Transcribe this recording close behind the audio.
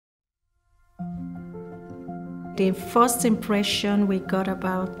the first impression we got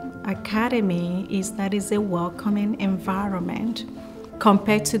about Academy is that it's a welcoming environment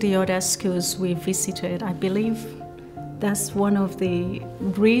compared to the other schools we visited. I believe that's one of the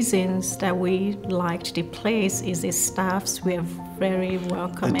reasons that we liked the place is the staffs were very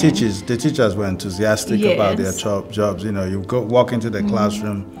welcoming. The teachers were enthusiastic about their jobs. You know, you walk into the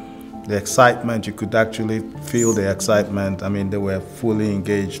classroom, the excitement, you could actually feel the excitement. I mean, they were fully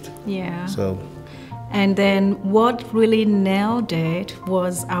engaged. Yeah. So. And then what really nailed it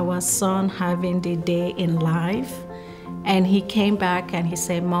was our son having the day in life. And he came back and he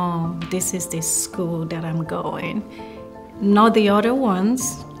said, "Mom, this is the school that I'm going. Not the other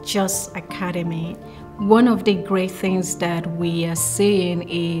ones, just Academy." One of the great things that we are seeing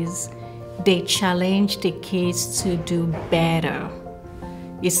is they challenge the kids to do better.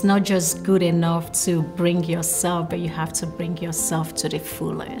 It's not just good enough to bring yourself, but you have to bring yourself to the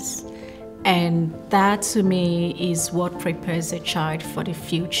fullest. And that to me is what prepares a child for the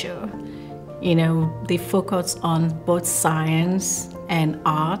future. You know, they focus on both science and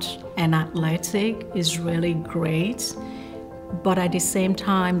art and athletic is really great. But at the same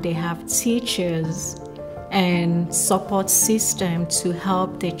time, they have teachers and support system to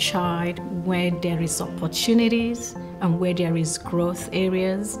help the child where there is opportunities and where there is growth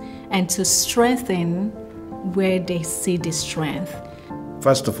areas, and to strengthen where they see the strength.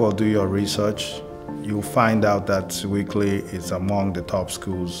 First of all, do your research. You'll find out that Weekly is among the top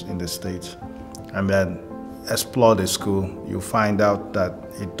schools in the state. And then explore the school. You'll find out that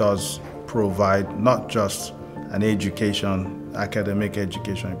it does provide not just an education, academic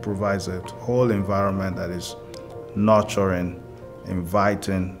education, it provides a whole environment that is nurturing,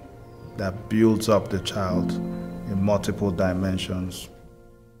 inviting, that builds up the child in multiple dimensions.